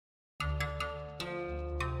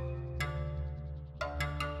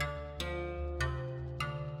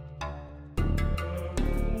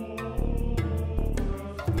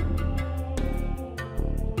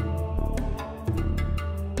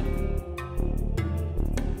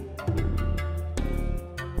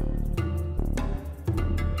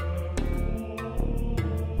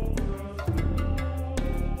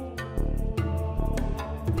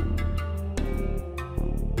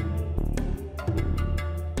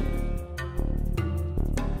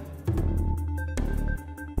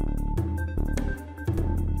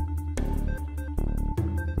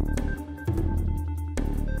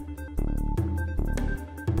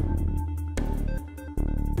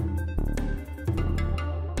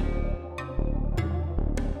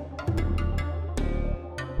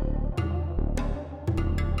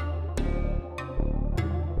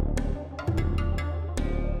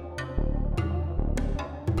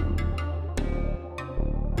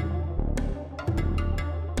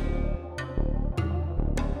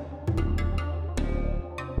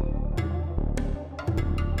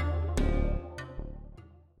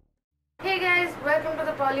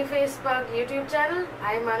Polyfacepug YouTube channel.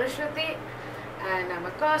 I'm Anushruti and I'm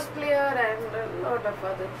a cosplayer and a lot of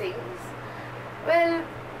other things. Well,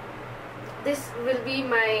 this will be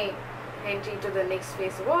my entry to the NYX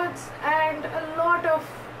Face Awards, and a lot of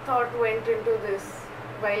thought went into this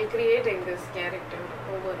while creating this character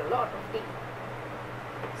over a lot of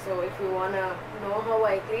time. So if you wanna know how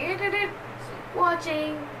I created it, keep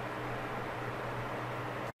watching.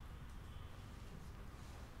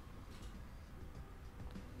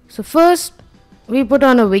 So first we put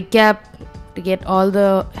on a wig cap to get all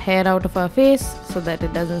the hair out of our face so that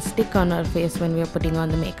it doesn't stick on our face when we are putting on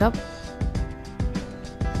the makeup.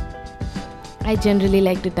 I generally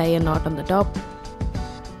like to tie a knot on the top.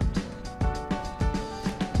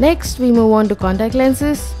 Next we move on to contact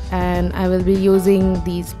lenses, and I will be using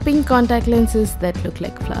these pink contact lenses that look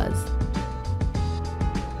like flowers.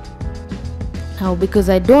 Now because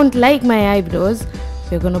I don't like my eyebrows,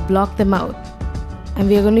 we're going to block them out, and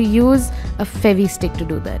we're going to use a Fevi stick to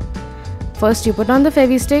do that. First you put on the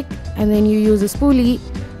Fevi stick and then you use a spoolie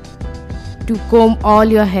to comb all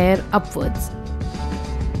your hair upwards.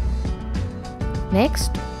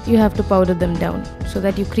 Next you have to powder them down so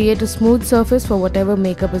that you create a smooth surface for whatever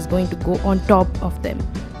makeup is going to go on top of them.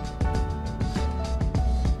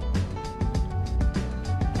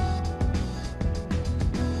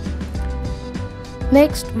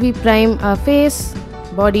 Next we prime our face,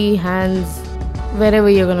 body, hands, wherever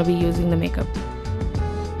you're going to be using the makeup.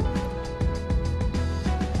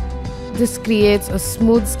 This creates a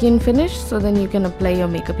smooth skin finish so then you can apply your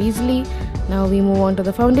makeup easily. Now we move on to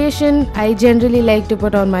the foundation. I generally like to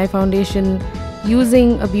put on my foundation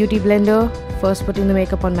using a beauty blender, first putting the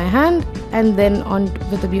makeup on my hand and then on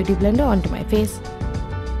with a beauty blender onto my face.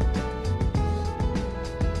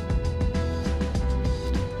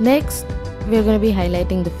 Next we're going to be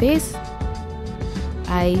highlighting the face.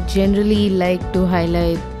 I generally like to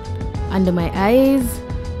highlight under my eyes,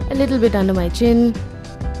 a little bit under my chin,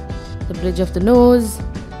 the bridge of the nose.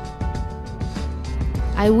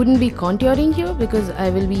 I wouldn't be contouring here because I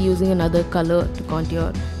will be using another color to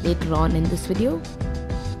contour later on in this video.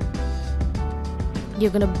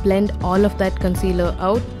 You're going to blend all of that concealer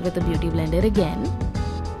out with a beauty blender again.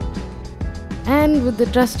 And with the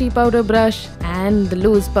trusty powder brush and the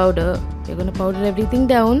loose powder, you're going to powder everything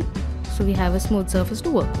down so we have a smooth surface to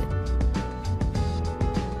work with.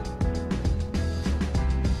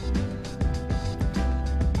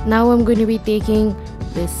 Now I'm going to be taking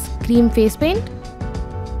this cream face paint.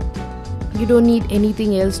 You don't need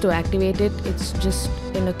anything else to activate it, it's just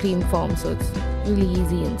in a cream form, so it's really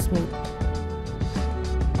easy and smooth.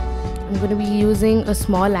 I'm going to be using a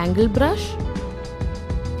small angle brush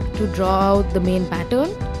to draw out the main pattern,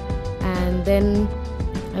 and then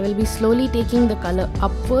I will be slowly taking the color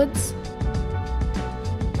upwards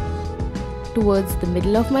towards the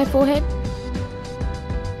middle of my forehead.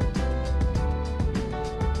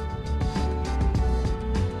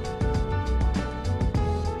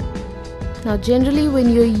 Now generally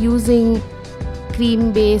when you're using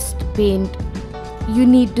cream based paint, you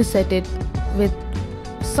need to set it with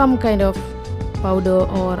some kind of powder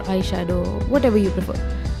or eyeshadow, whatever you prefer.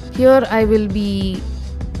 Here I will be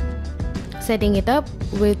setting it up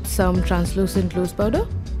with some translucent loose powder.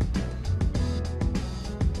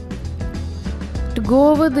 To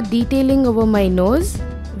go over the detailing over my nose,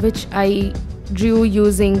 which I drew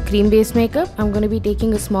using cream based makeup, I'm going to be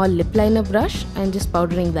taking a small lip liner brush and just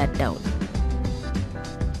powdering that down.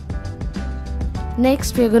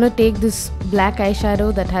 Next we're going to take this black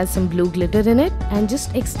eyeshadow that has some blue glitter in it and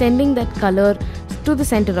just extending that color to the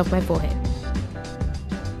center of my forehead.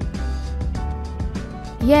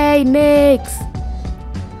 Yay, NYX!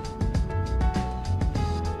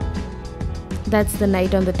 That's the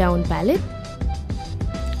Night on the Town palette.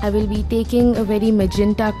 I will be taking a very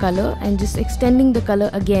magenta color and just extending the color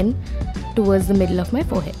again towards the middle of my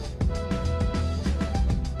forehead.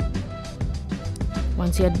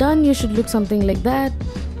 Once you're done, you should look something like that.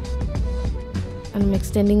 And I'm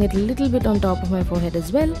extending it a little bit on top of my forehead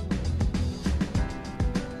as well.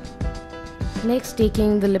 Next,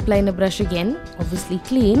 taking the lip liner brush again, obviously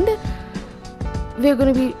cleaned, we're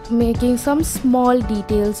going to be making some small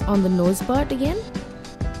details on the nose part again.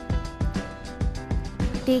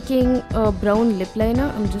 Taking a brown lip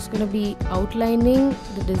liner, I'm just going to be outlining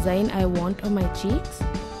the design I want on my cheeks,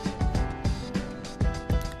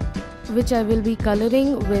 which I will be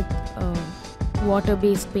coloring with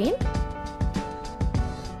water-based paint.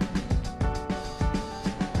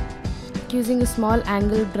 Using a small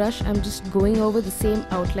angle brush, I'm just going over the same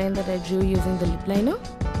outline that I drew using the lip liner.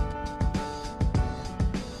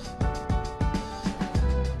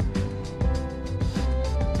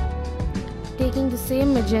 Taking the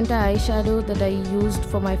same magenta eyeshadow that I used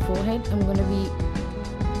for my forehead, I'm going to be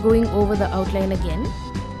going over the outline again,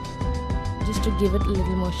 just to give it a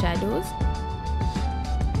little more shadows.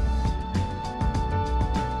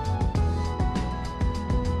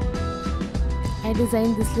 I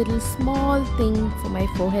designed this little small thing for my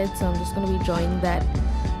forehead, so I'm just going to be drawing that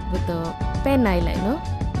with a pen eyeliner.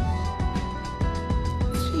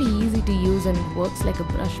 It's really easy to use and it works like a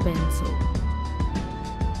brush pen, so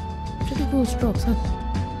pretty cool strokes, huh?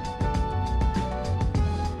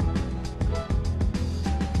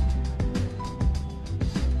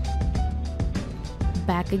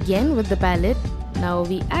 Back again with the palette. Now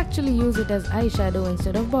we actually use it as eyeshadow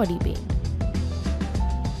instead of body paint.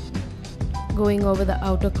 Going over the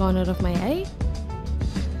outer corner of my eye.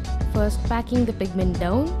 First packing the pigment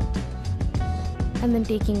down and then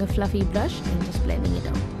taking a fluffy brush and just blending it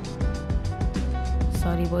out.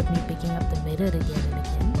 Sorry about me picking up the mirror again and again.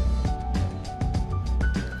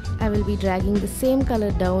 I will be dragging the same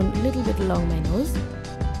color down a little bit along my nose.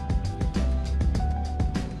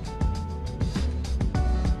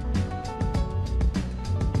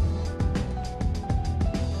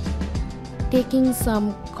 Taking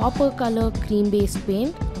some copper color cream based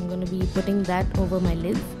paint, I'm going to be putting that over my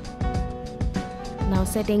lids. Now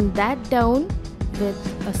setting that down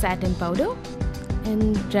with a satin powder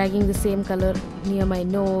and dragging the same color near my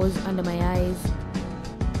nose, under my eyes.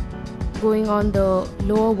 Going on the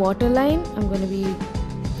lower waterline, I'm going to be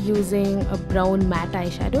using a brown matte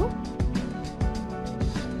eyeshadow.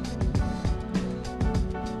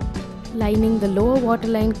 Lining the lower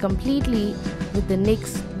waterline completely with the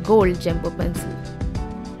NYX gold jumbo pencil.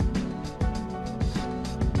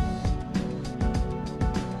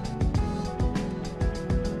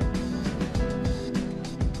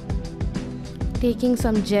 Taking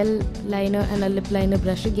some gel liner and a lip liner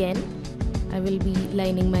brush again, I will be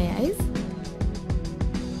lining my eyes.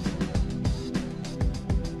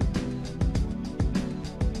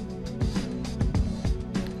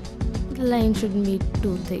 The line shouldn't be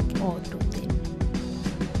too thick or too thin,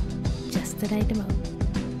 just the right amount.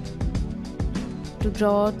 To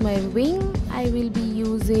draw out my wing, I will be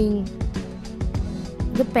using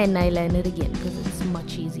the pen eyeliner again because it's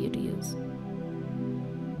much easier to use.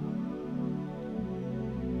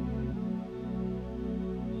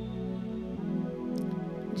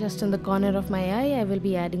 Just in the corner of my eye, I will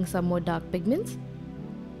be adding some more dark pigments.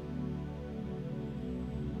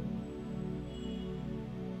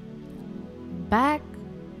 Back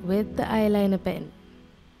with the eyeliner pen.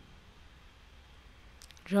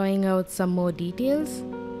 Drawing out some more details.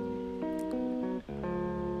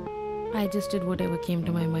 I just did whatever came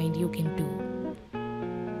to my mind. You can do.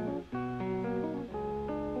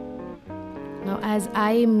 Now as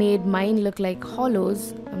I made mine look like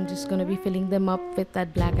hollows, I'm just going to be filling them up with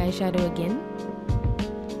that black eyeshadow again,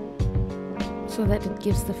 so that it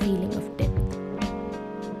gives the feeling of depth.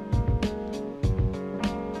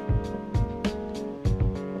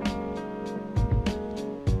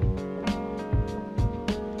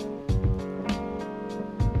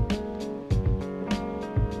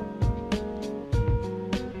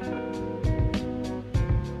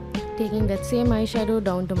 Taking that same eyeshadow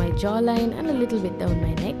down to my jawline and a little bit down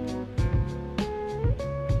my neck.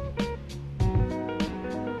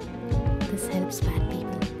 This helps fat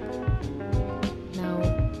people. Now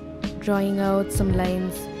drawing out some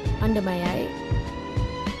lines under my eye.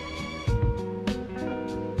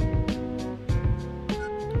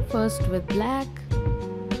 First with black,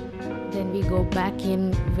 then we go back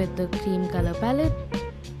in with the cream color palette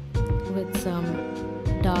with some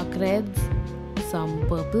dark reds, some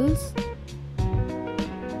purples,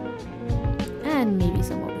 and maybe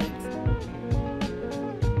some more blacks.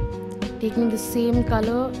 Taking the same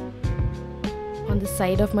color on the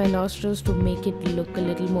side of my nostrils to make it look a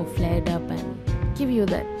little more flared up and give you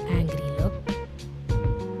that angry look.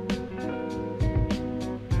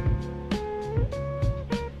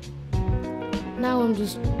 Now I'm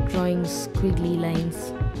just drawing squiggly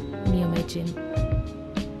lines near my chin,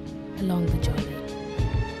 along the jawline.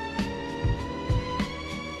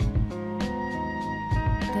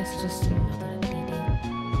 That's just another detail.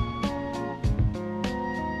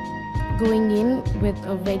 Going in with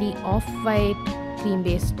a very off-white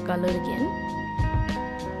cream-based color again.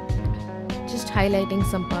 Just highlighting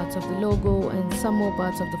some parts of the logo and some more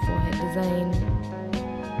parts of the forehead design.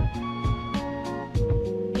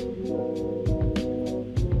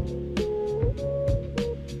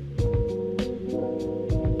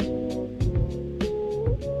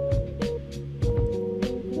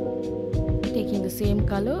 Taking the same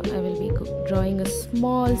color, I will be drawing a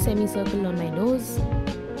small semicircle on my nose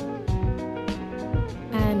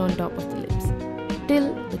and on top of the lips. till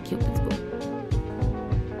the Cupid's bow.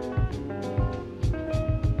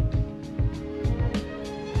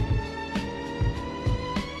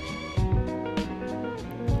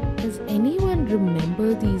 Does anyone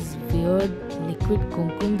remember these weird liquid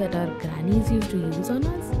kumkum that our grannies used to use on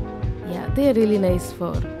us? Yeah, they're really nice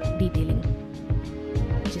for detailing.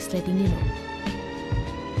 Just letting you know.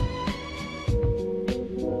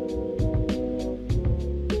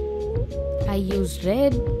 I used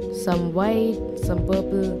red, some white, some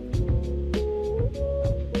purple.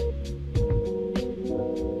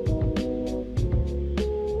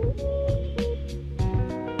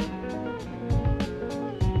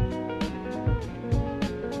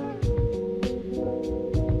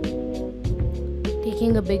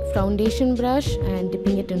 Taking a big foundation brush and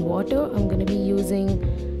dipping it in water, I'm going to be using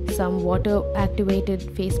some water activated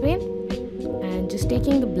face paint, and just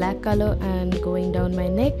taking the black color and going down my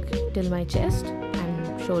neck till my chest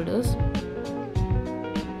and shoulders.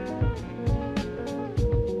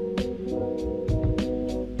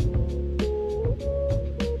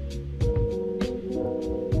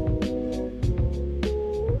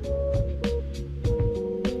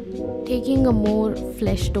 Taking a more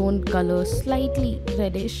flesh toned color, slightly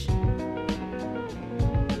reddish, I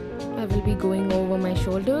will be going over my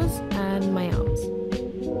shoulders and my arms.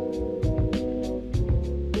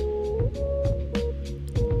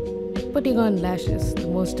 Putting on lashes, the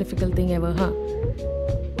most difficult thing ever, huh?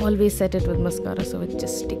 Always set it with mascara so it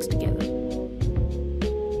just sticks together.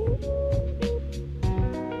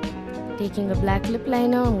 Taking a black lip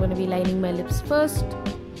liner, I'm going to be lining my lips first,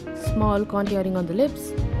 small contouring on the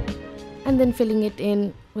lips, and then filling it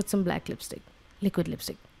in with some black lipstick, liquid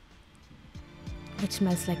lipstick, which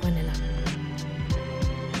smells like vanilla.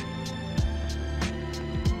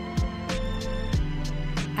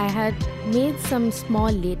 I had made some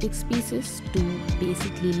small latex pieces to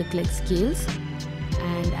basically look like scales,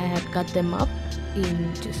 and I had cut them up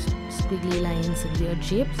in just squiggly lines and weird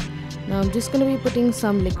shapes. Now I'm just going to be putting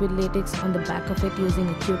some liquid latex on the back of it using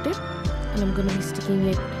a Q-tip, and I'm going to be sticking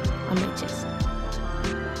it on my chest.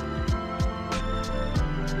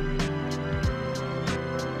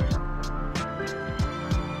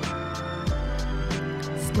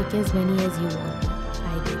 Stick as many as you want. I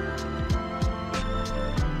did.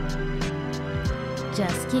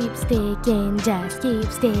 Just keep sticking, just keep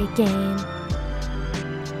sticking.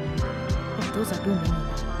 Oh, those are too many.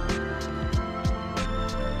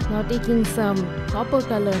 Now taking some copper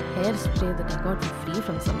color hairspray that I got for free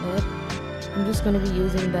from somewhere. I'm just going to be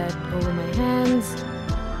using that over my hands,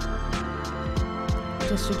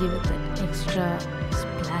 just to give it that extra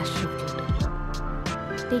splash of glitter.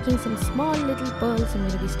 Taking some small little pearls, I'm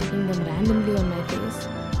going to be sticking them randomly on my face.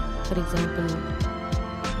 For example,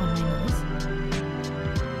 on my nose.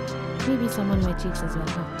 Maybe some on my cheeks as well,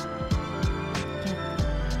 huh?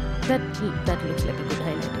 Yeah. That looks like a good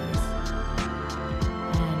highlighter, yes.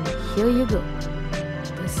 And here you go.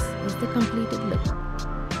 This is the completed look.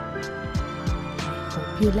 I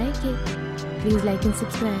hope you like it. Please like and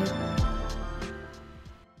subscribe.